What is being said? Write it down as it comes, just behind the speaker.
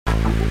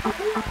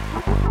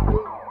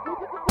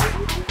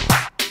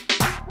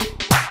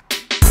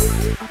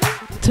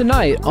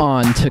Tonight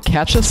on To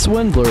Catch a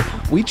Swindler,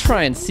 we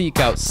try and seek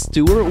out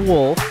Stuart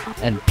Wolf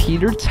and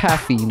Peter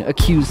Taffine,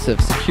 accused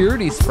of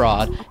securities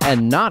fraud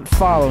and not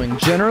following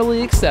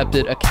generally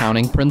accepted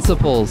accounting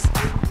principles.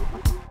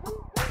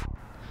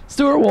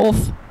 Stuart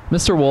Wolf,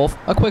 Mr. Wolf,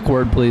 a quick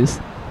word, please.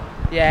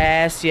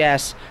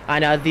 Yes, I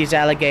know these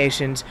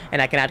allegations,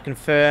 and I cannot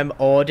confirm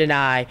or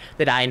deny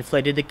that I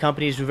inflated the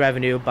company's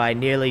revenue by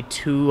nearly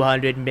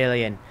 $200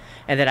 million,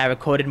 and that I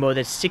recorded more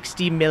than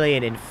 $60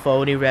 million in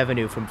phony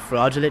revenue from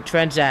fraudulent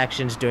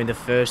transactions during the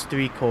first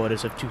 3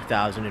 quarters of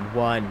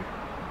 2001.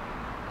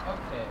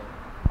 Okay.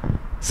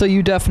 So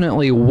you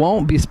definitely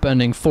won't be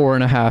spending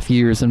 4.5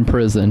 years in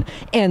prison,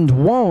 and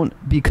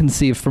won't be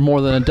conceived for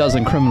more than a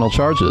dozen criminal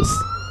charges.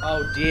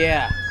 Oh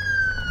dear.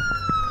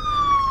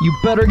 You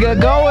better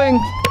get going!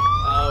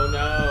 Oh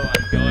no,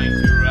 I'm going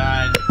to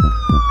run.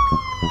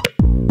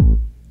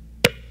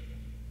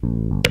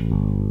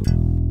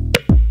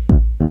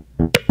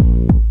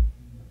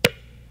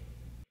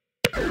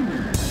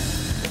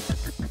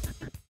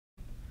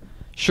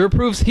 Sure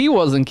proves he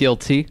wasn't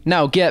guilty.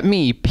 Now get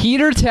me,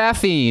 Peter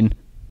Taffine!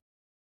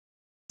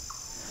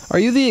 Are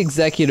you the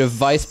Executive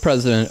Vice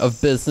President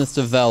of Business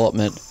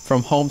Development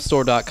from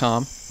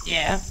Homestore.com?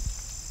 Yeah.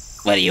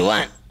 What do you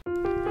want?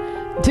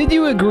 Did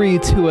you agree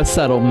to a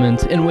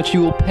settlement in which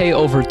you will pay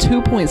over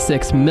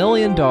 $2.6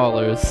 million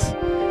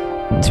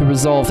to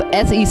resolve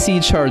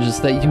SEC charges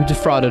that you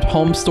defrauded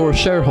Homestore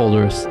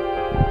shareholders?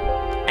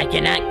 I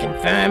cannot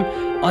confirm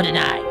or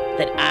deny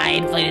that I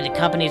inflated the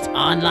company's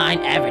online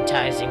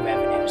advertising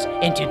revenues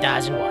in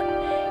 2001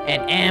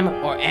 and am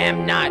or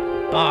am not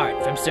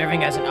barred from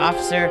serving as an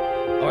officer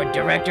or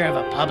director of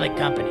a public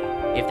company.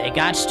 If they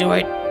got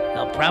Stuart,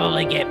 they'll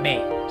probably get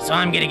me, so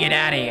I'm gonna get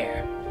out of here.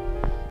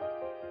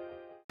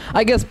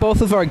 I guess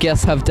both of our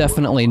guests have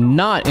definitely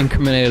not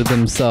incriminated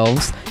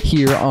themselves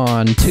here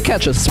on To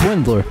Catch a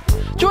Swindler.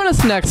 Join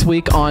us next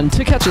week on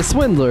To Catch a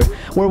Swindler,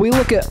 where we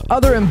look at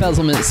other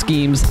embezzlement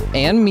schemes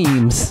and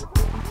memes.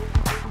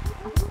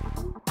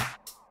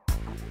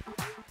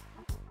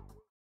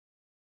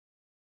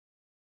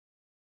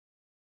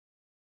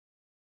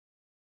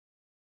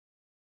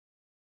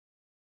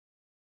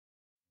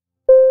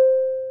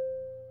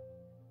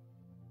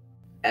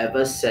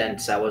 Ever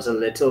since I was a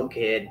little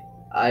kid,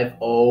 I've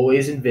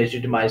always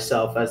envisioned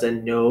myself as a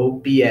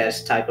no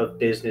BS type of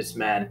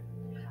businessman.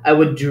 I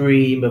would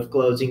dream of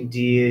closing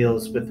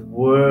deals with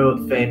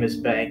world famous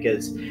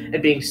bankers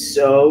and being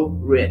so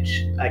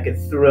rich I could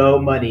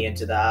throw money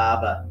into the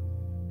harbor.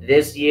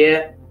 This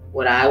year,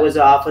 when I was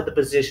offered the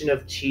position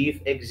of Chief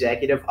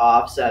Executive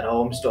Officer at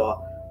Homestore,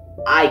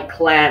 I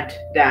clamped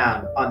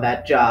down on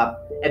that job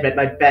and met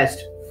my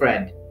best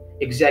friend,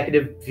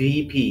 Executive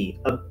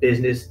VP of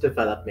Business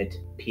Development,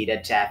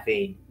 Peter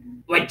Taffine.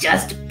 We're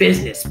just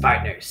business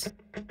partners.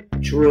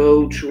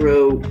 True,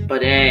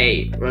 but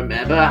hey,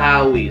 remember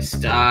how we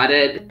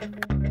started?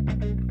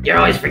 You're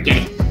always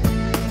forgetting,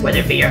 whether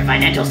it be your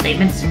financial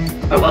statements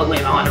or what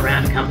went on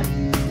around the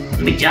company.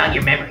 Let me jog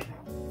your memory.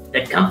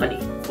 The company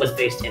was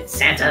based in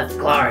Santa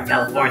Clara,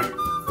 California.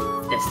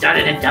 It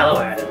started in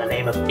Delaware under the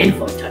name of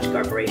InfoTouch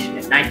Corporation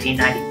in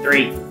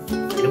 1993.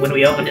 And when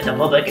we opened it to the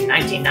public in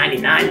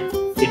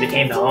 1999, we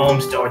became the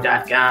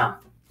Homestore.com.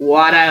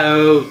 What a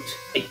hoot!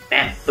 We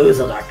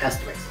bamboozled our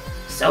customers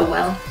so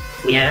well,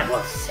 we ended up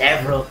with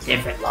several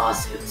different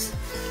lawsuits.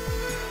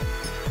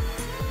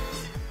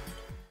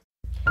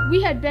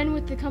 We had been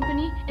with the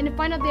company, and to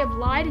find out they have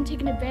lied and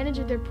taken advantage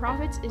of their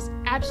profits is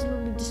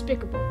absolutely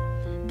despicable.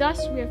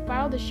 Thus, we have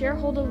filed a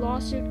shareholder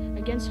lawsuit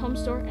against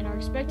Homestore and are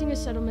expecting a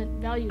settlement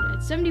valued at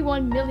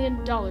 $71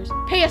 million.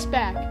 Pay us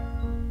back!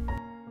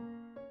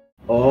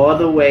 All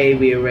the way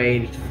we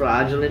arranged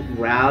fraudulent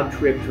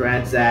round-trip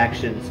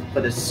transactions for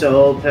the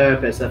sole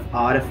purpose of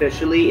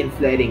artificially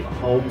inflating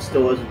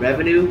Homestore's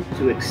revenue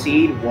to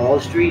exceed Wall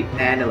Street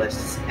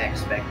analysts'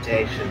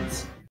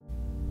 expectations.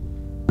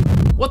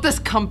 What this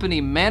company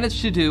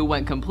managed to do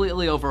went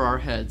completely over our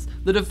heads.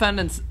 The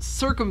defendants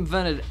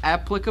circumvented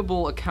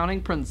applicable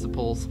accounting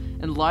principles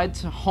and lied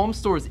to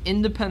Homestore's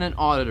independent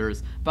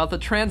auditors about the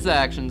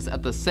transactions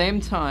at the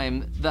same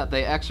time that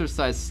they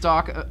exercised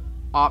stock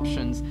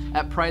options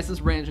at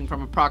prices ranging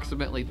from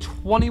approximately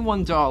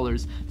 $21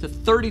 to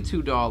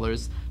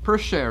 $32 per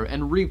share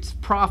and reaped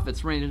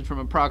profits ranging from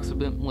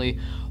approximately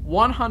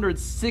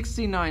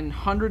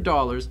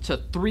 $1,600 to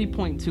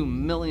 $3.2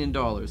 million,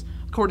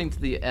 according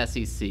to the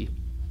SEC.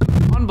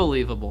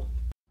 Unbelievable.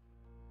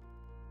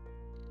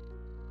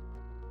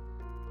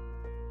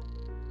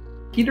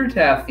 Peter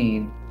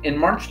Taffine. In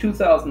March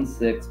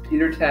 2006,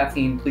 Peter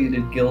Taffine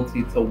pleaded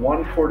guilty to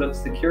 1 count of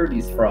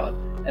securities fraud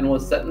and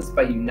was sentenced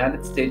by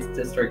United States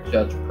District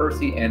Judge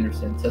Percy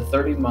Anderson to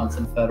 30 months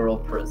in federal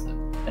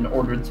prison and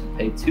ordered to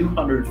pay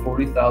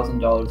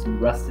 $240,000 in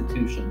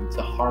restitution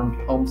to harmed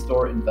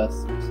Homestore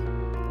investors.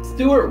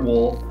 Stuart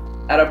Wolf.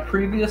 At a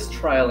previous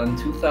trial in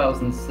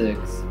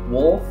 2006,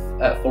 Wolf,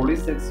 at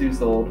 46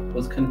 years old,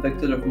 was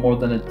convicted of more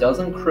than a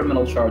dozen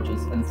criminal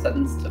charges and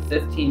sentenced to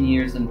 15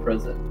 years in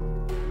prison.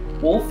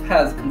 Wolf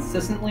has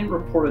consistently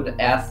reported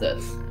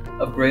assets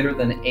of greater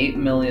than $8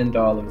 million,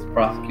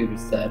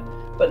 prosecutors said,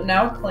 but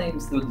now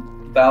claims the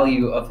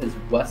value of his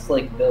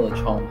Westlake Village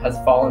home has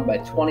fallen by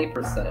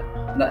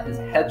 20%, and that his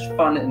hedge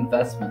fund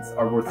investments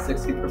are worth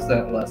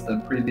 60% less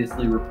than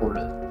previously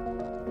reported.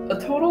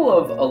 A total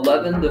of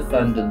 11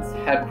 defendants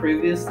had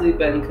previously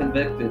been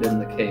convicted in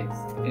the case,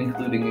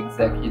 including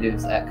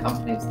executives at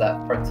companies that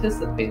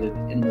participated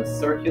in the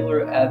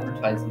circular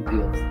advertising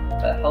deals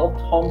that helped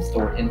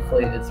HomeStore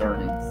inflate its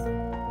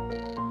earnings.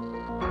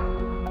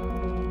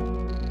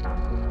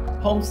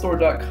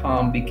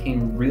 HomeStore.com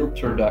became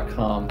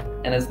Realtor.com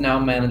and is now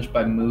managed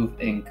by Move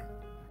Inc.,